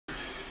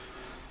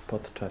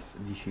Podczas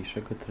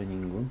dzisiejszego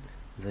treningu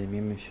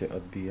zajmiemy się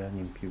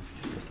odbijaniem piłki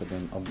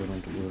sposobem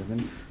obrącz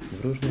górnym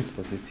w różnych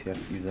pozycjach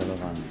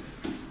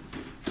izolowanych.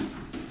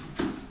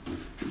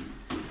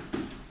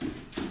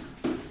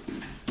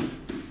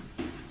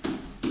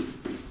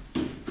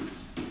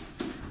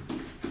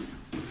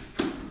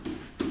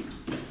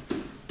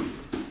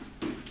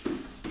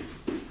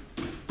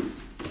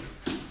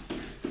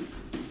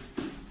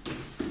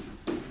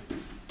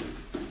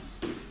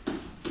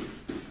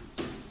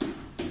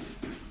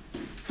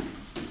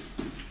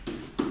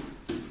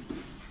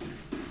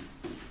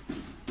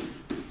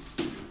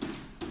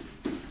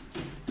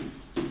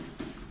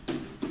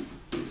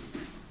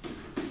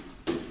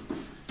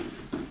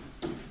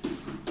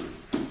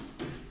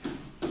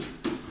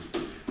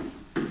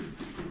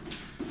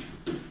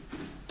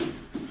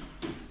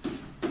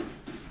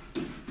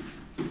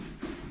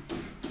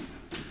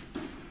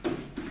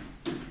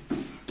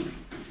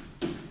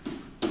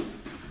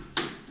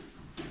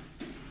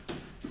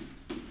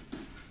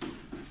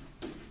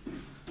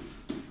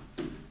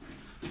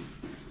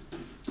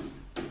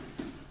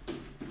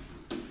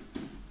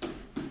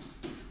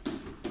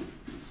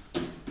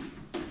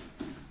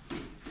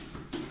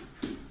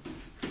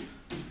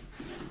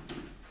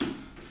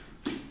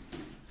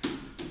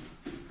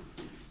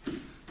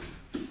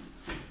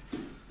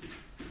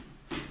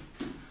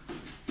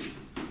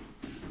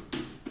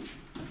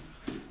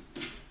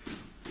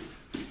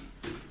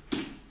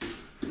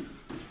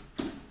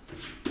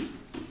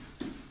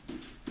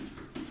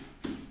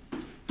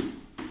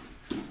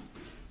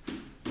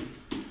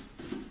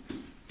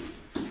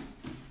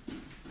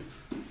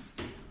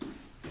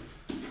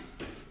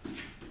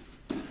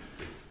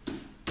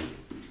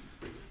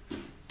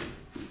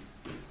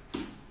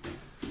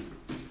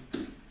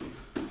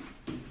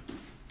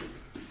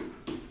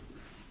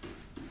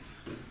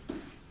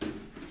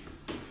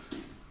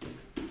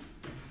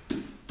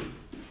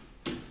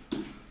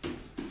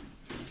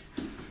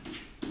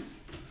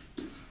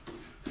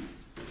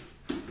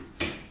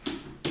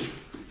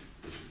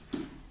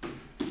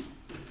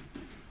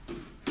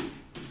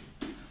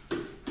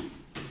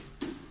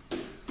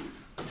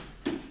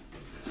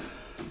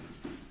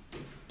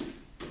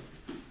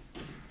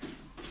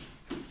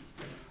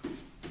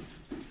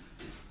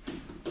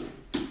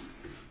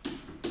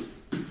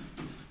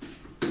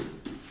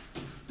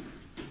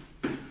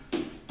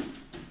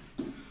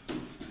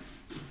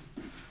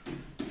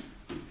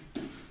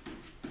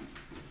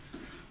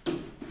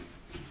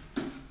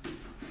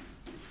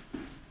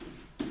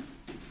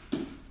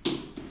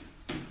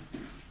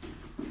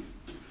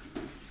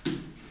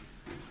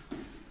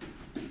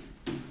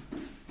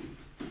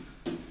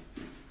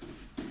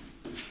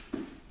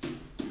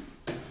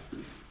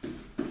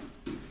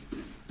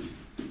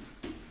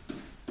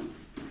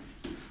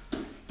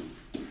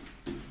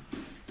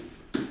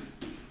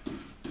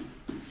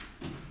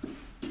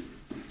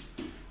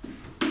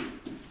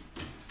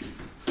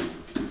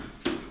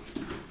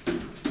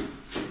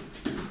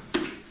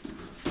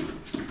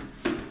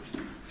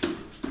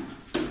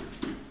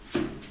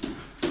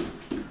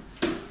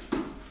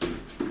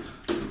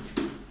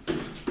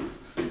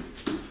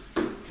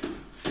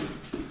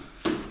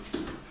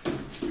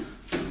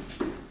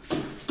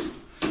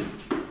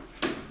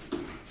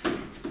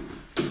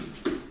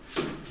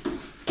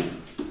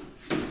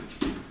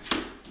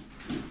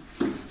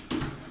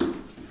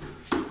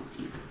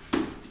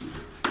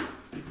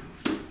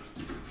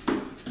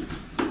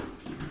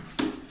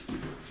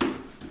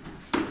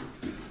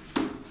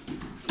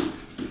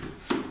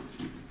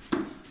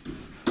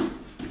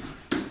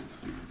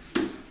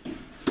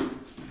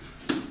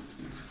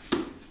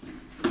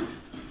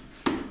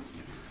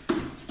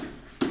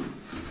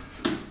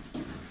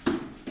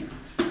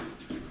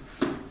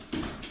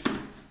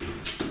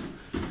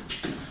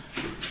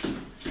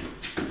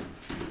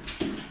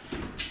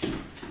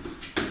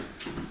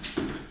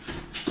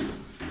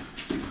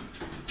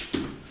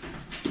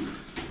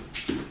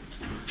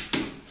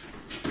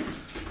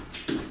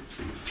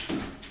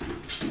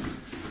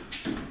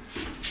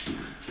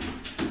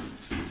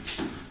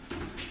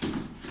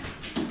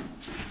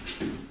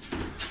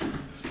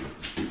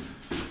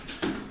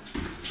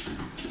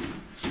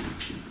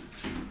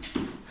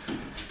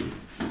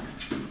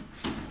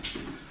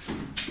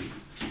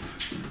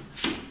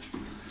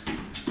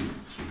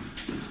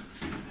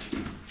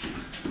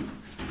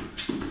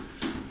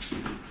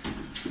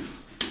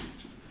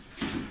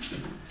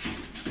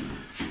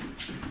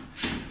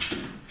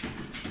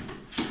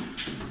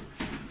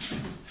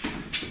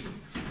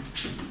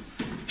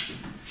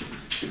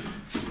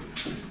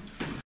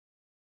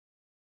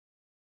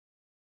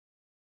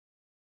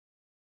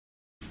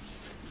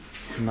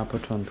 Na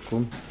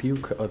początku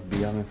piłkę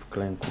odbijamy w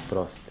klęku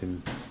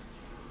prostym.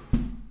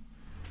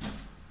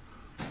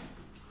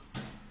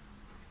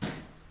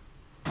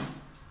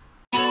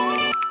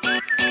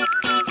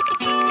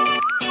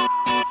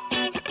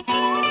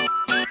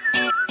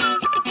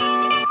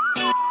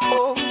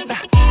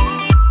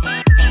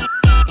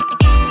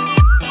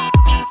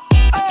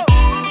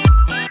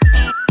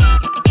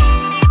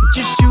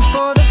 Just shoot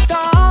for the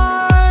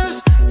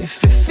stars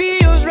if it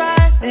feels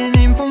right, and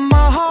aim for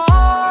my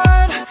heart.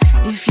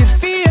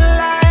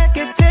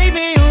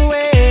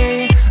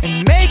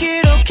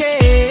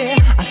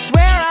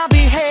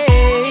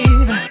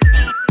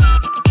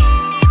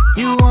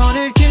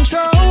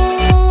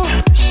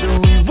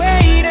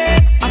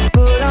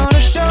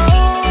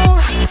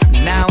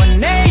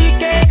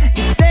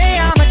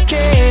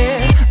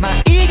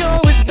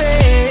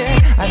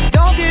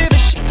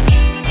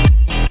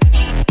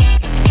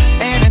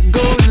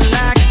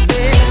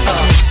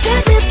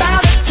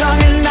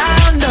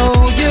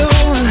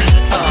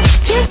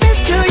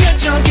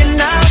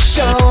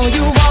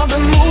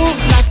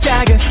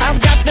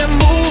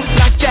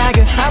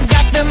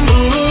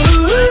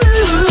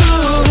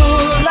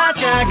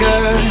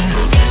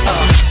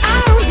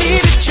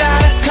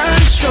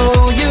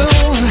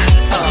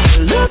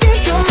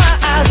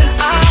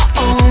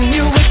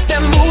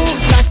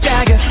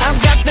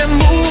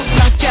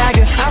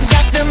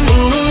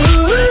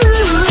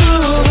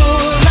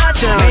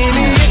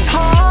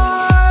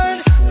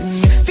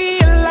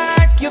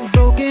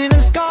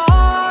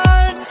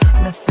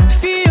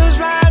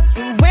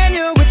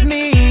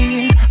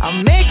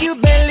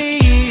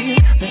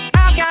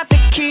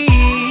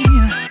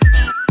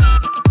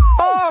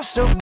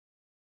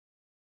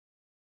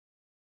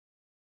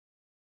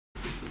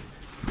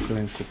 w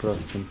ręku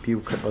prostym.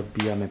 Piłkę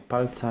odbijamy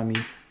palcami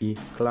i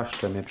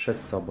klaszczemy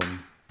przed sobą.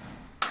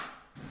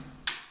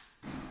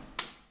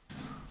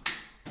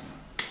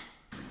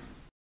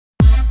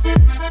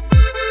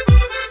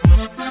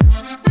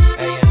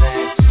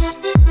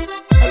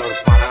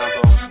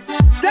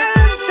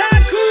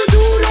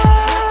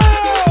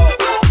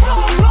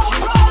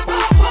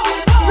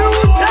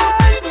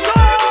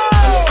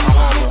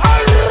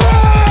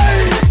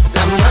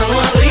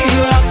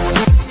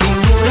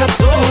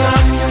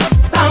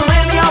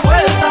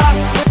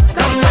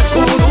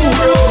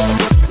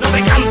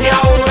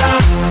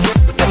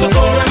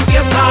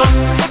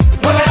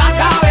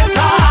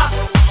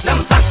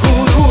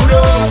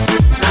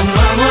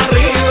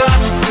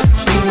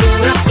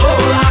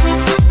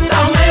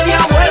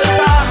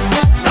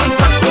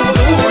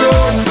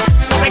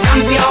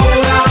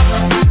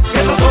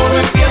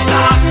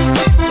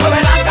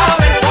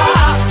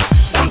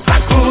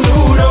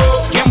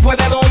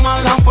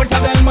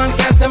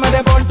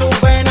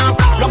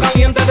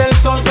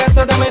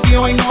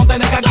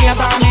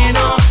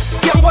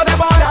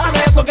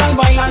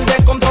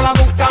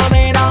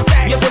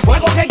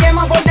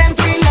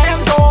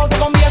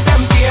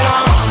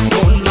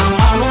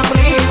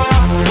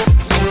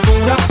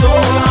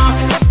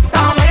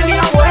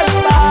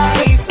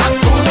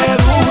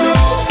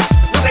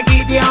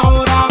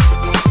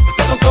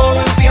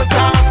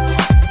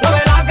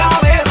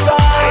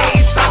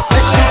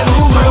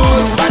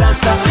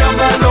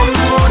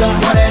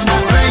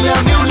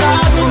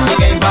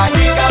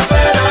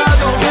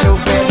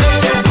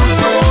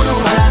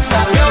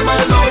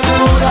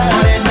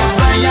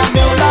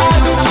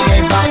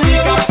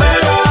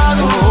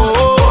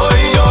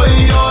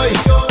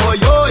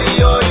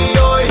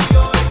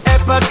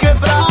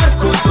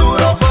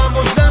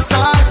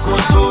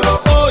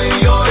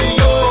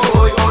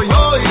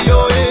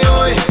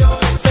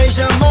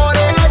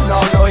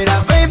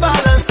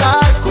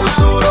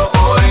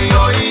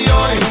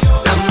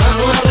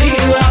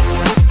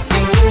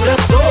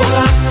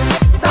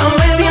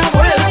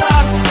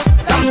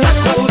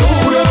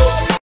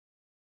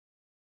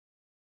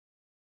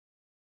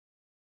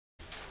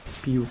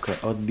 Piłkę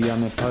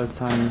odbijamy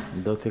palcami,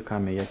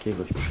 dotykamy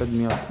jakiegoś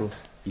przedmiotu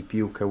i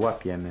piłkę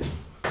łapiemy.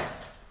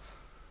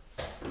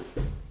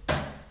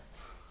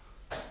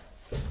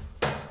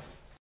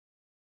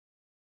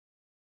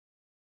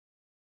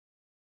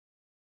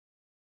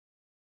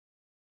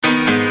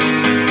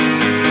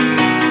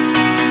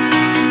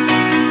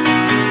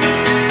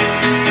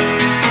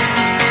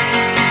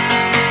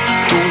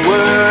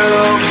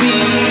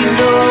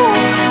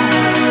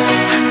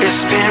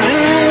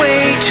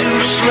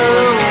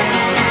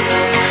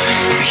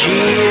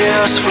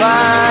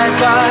 Fly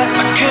by,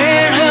 I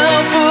can't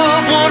help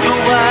but wonder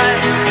why.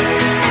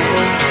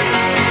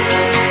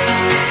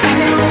 I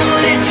know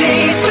what it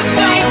takes to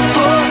fight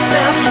for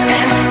love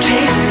and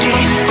taste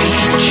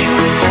defeat. You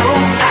know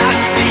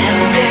I've been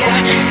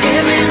there.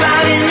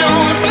 Everybody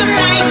knows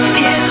tonight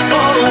is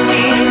all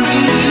we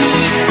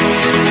need.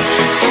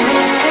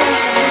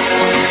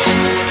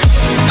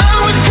 I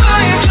would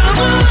climb to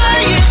the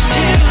highest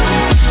hill.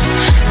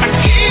 I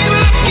keep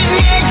looking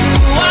at you,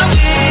 I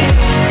will.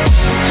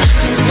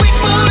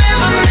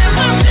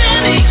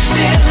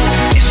 Still,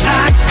 if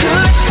I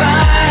could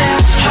find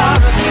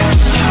part of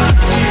you,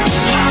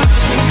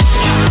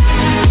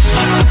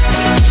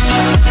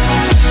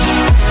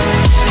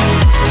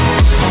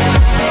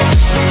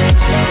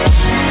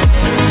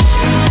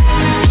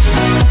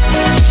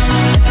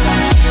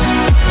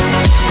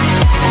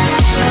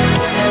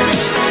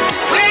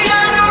 we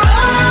gotta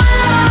roll,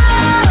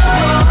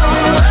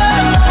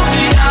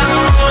 we gotta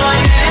roll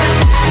again,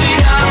 we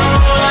gotta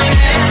roll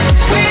again,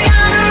 we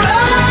gotta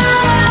roll.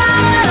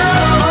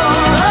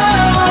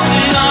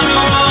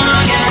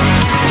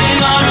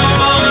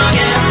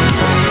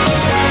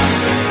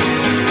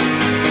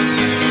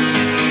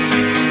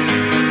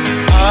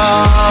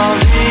 All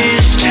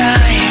this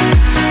time,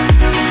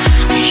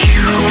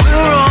 you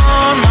were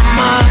on my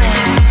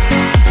mind.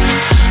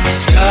 The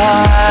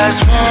stars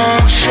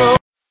won't show.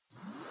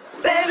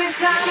 Baby,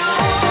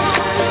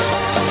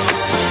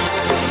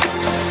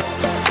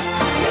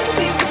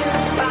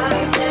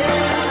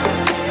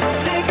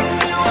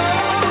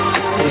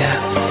 yeah.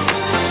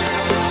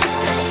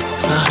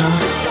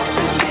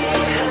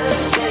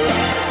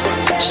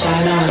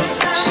 Shine on.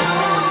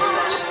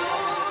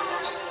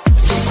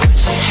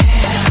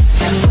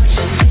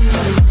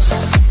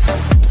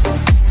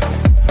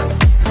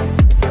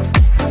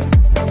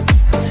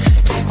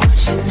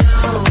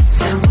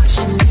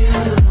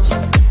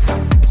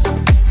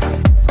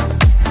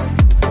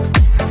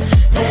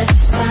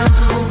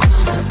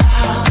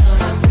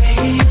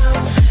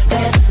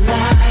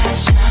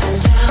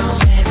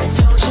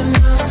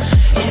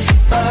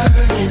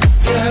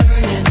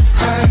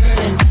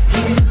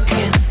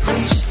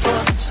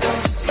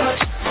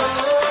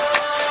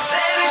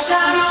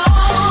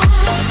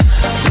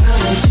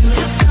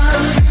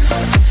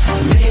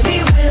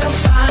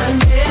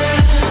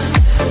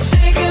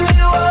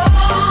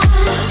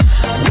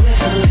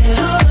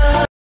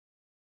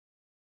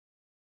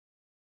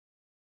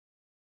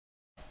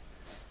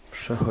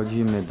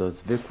 Przechodzimy do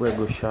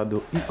zwykłego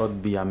siadu i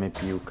odbijamy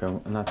piłkę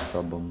nad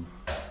sobą.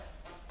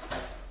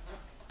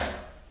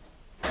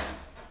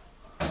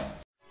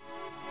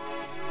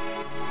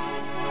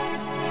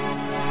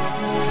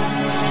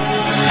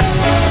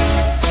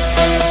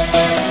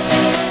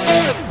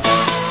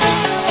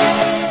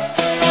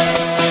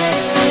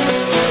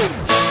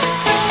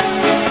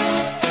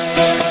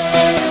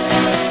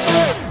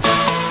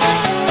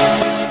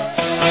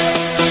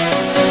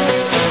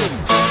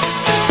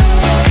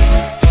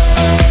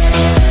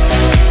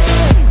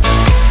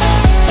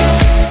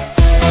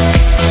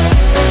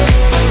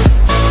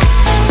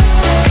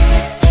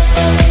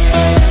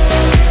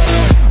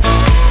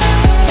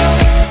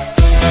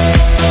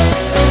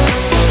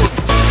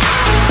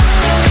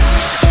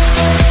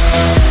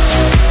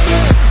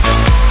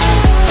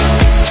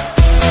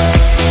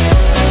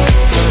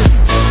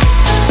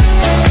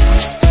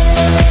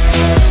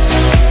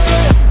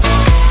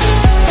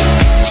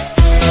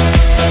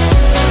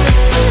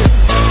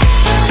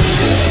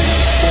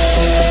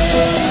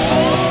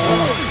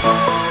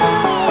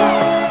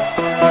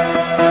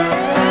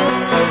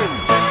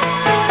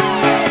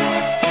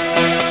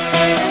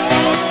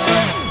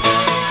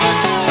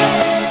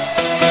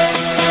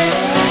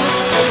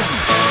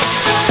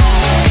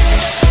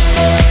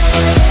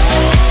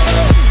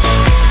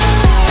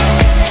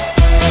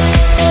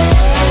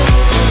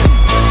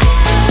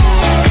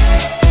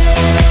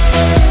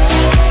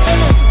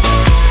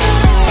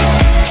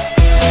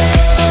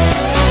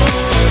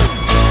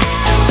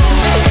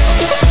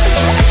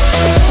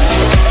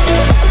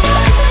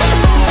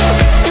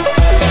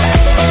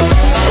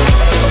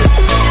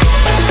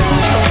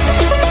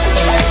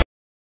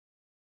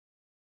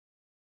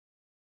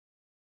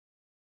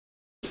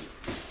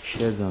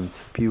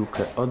 Siedząc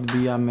piłkę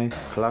odbijamy,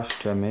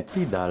 klaszczemy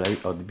i dalej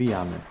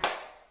odbijamy.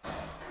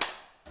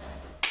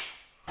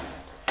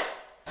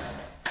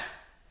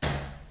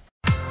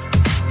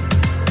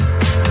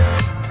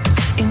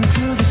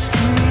 Into the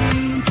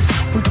streets,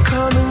 we're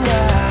coming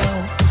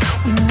out.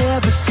 We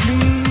never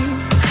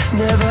sleep,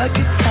 never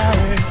get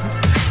tired.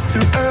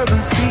 Through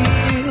urban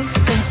fields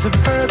and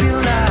suburban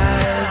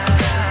life.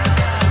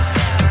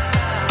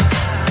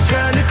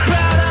 Turn the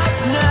crowd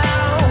up now.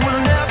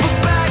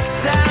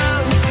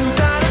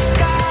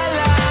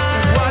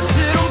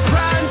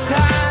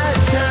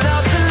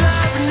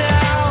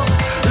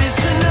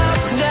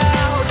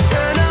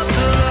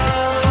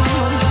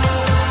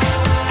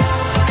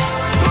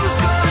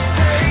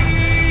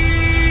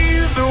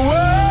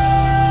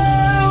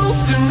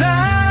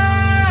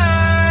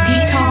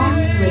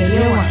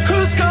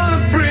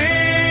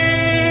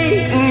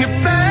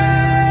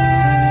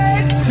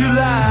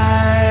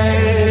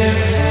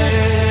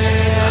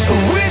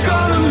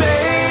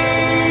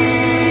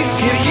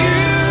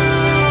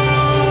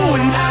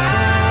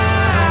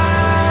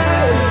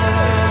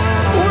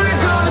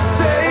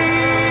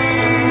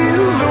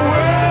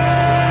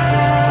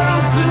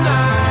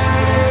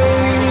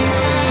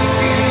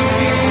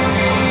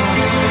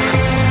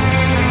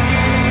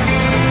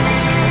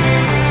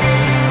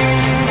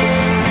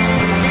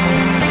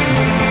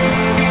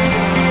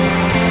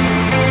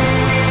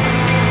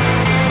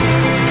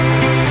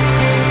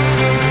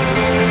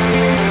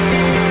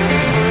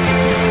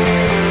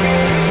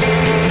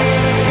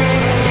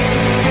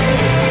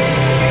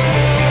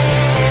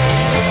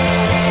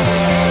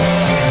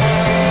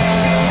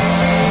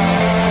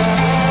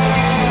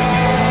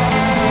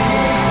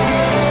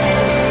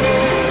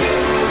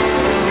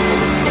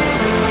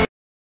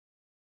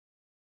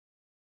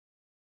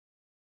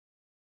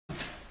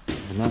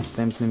 W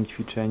następnym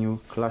ćwiczeniu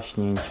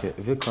klaśnięcie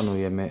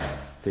wykonujemy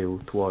z tyłu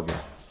tułowia.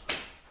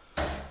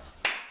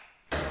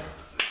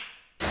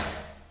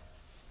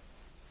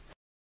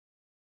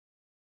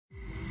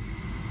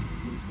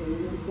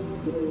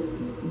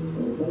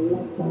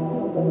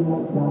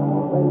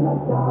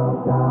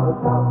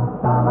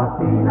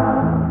 Stamattina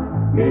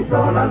mi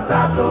sono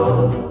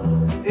alzato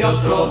e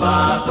ho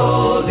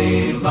trovato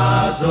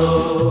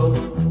l'invaso.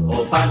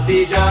 Oh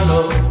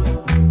partigiano,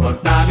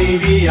 portami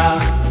via.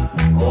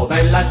 Oh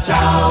bella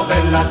ciao,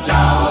 bella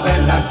ciao,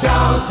 bella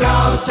ciao,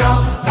 ciao,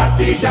 ciao.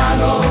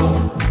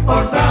 Partigiano,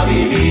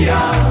 portami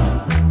via,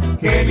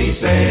 che mi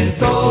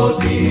sento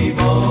di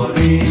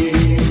morire.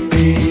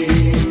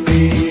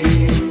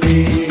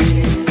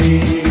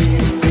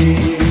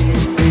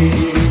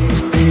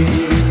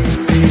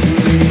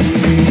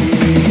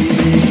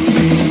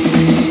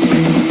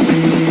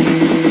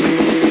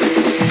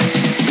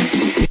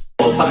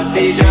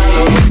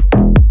 Partigiano,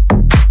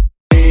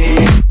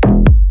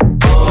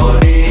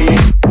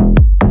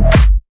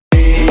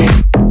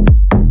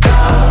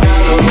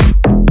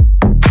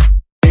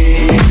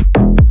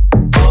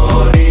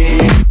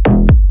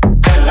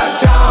 bella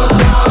ciao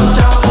ciao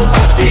ciao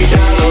partigiano.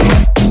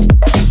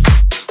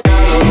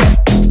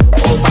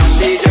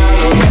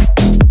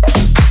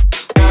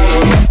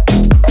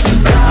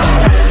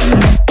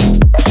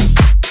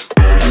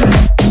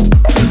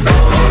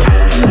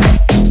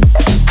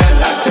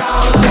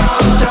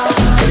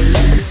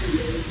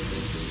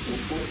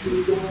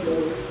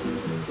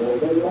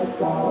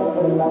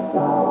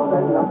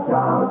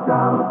 ciao,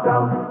 ciao,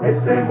 ciao.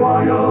 E se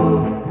muoio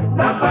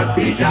da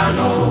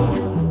partigiano,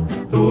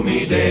 tu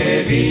mi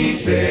devi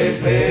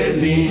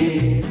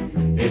seppellire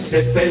e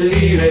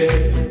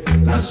seppellire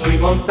lassù in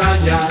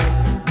montagna.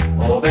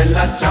 Oh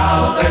bella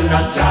ciao,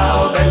 bella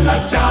ciao,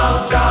 bella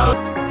ciao, ciao.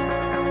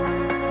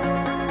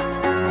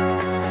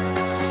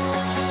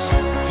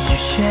 You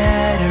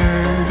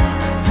shattered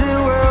the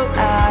world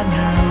I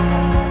knew.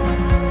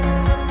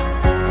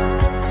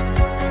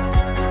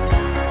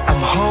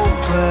 I'm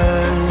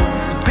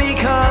hopeless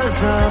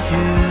because of you.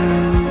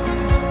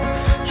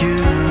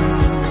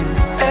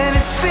 And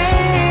it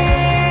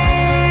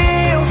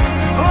feels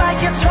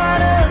like you're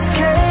trying to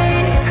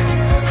escape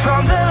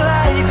from the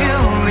life you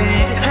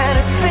lead. And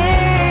it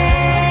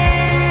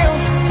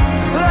feels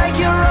like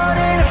you're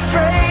running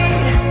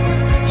afraid.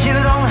 You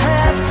don't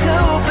have to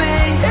be.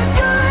 If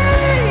you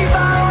leave,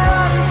 I'll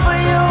run for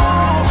you.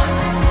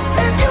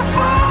 If you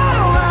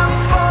fall, I'm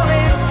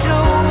falling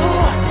too.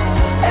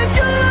 If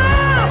you're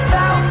lost,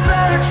 I'll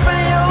search for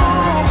you.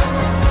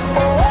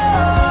 Oh,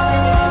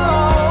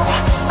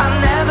 I'm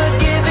never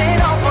giving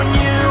up on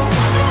you.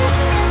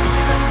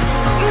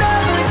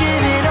 Never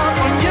giving up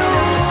on you.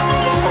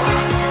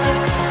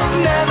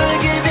 Never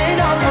giving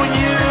up on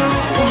you.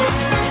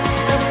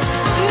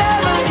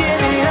 Never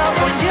giving up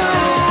on you.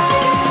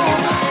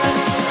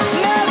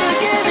 Never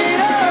giving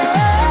up.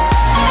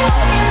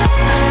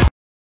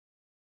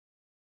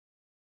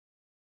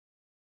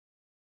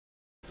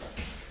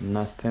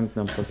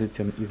 Następną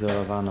pozycją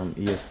izolowaną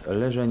jest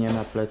leżenie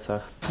na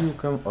plecach.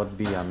 Piłkę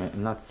odbijamy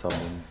nad sobą.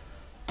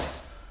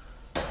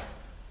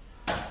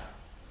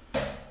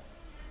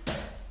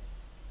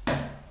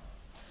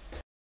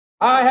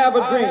 I have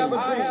a dream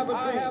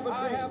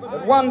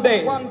that one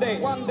day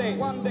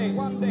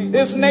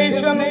this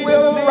nation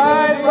will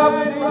rise up,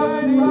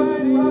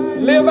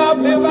 live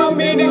out the true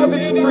meaning of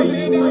its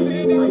creed.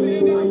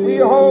 We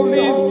hold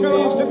these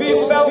truths to be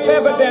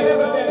self-evident,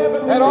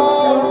 that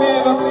all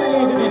men are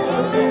created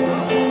equal.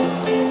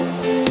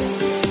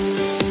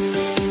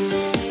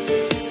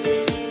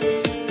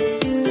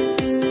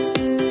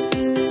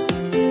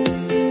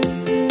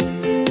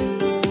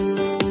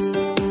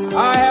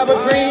 I have a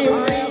dream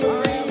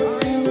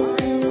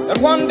that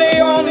one day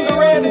on the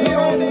red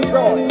hills of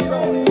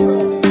Georgia,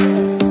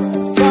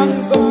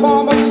 sons of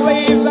former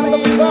slaves and the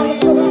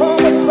sons of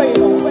former slaves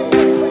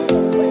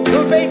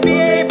will be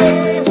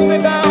able to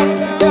sit down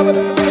together at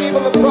the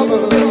table of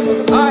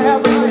brotherhood. I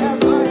have a dream.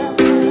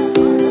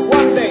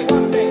 One day.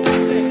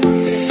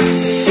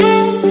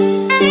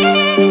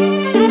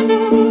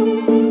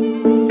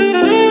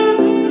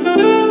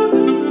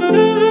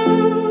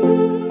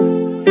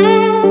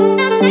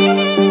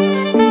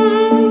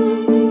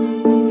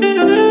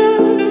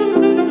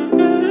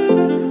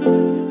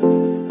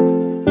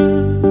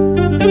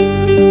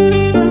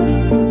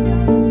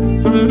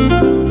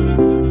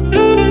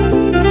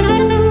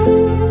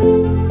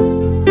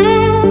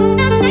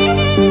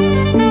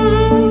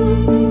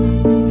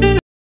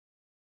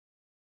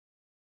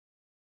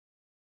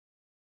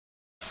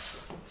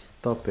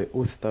 Stopy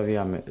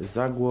ustawiamy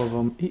za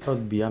głową i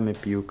odbijamy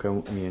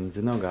piłkę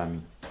między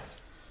nogami.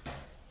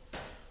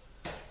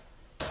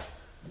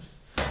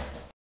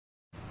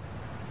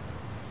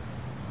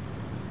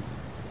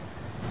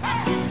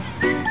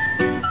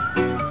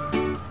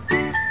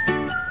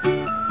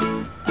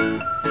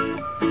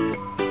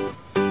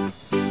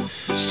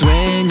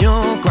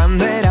 Sueño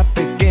cuando era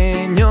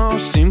pequeño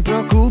sin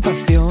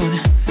preocupación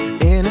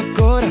en el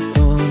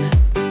corazón.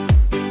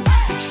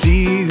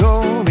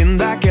 Sigo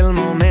viendo aquel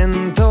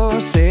momento,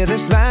 se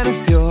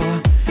desvaneció,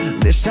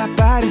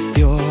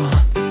 desapareció.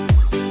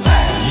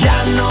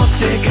 Ya no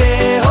te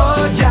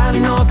creo, ya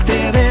no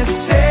te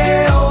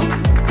deseo.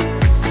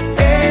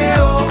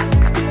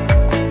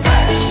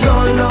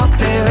 Solo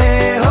te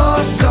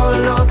veo,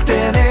 solo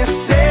te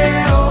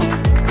deseo.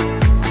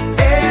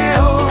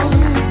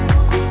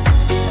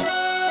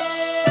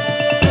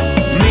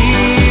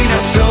 Mira,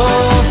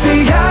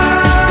 Sofía,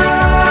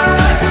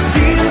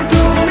 sin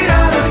tu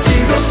mirada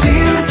sigo,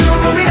 sin tu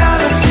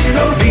mirada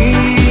sigo.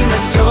 Dime,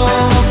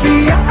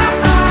 Sofía,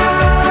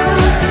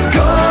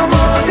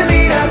 cómo te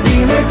mira,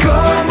 dime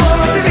cómo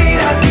te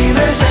mira,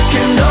 dime. Sé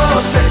que no,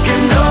 sé que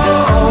no,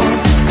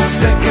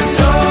 sé que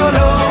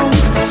solo,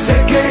 sé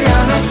que ya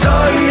no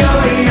soy yo.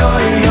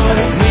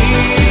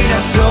 Mira,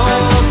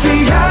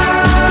 Sofía,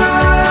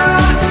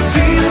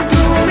 sin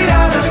tu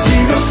mirada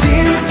sigo,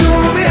 sin tu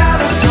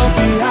mirada,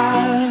 Sofía.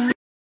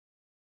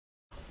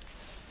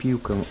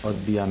 Piłkę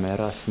odbijamy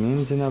raz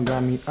między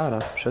nogami, a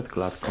raz przed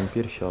klatką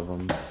piersiową.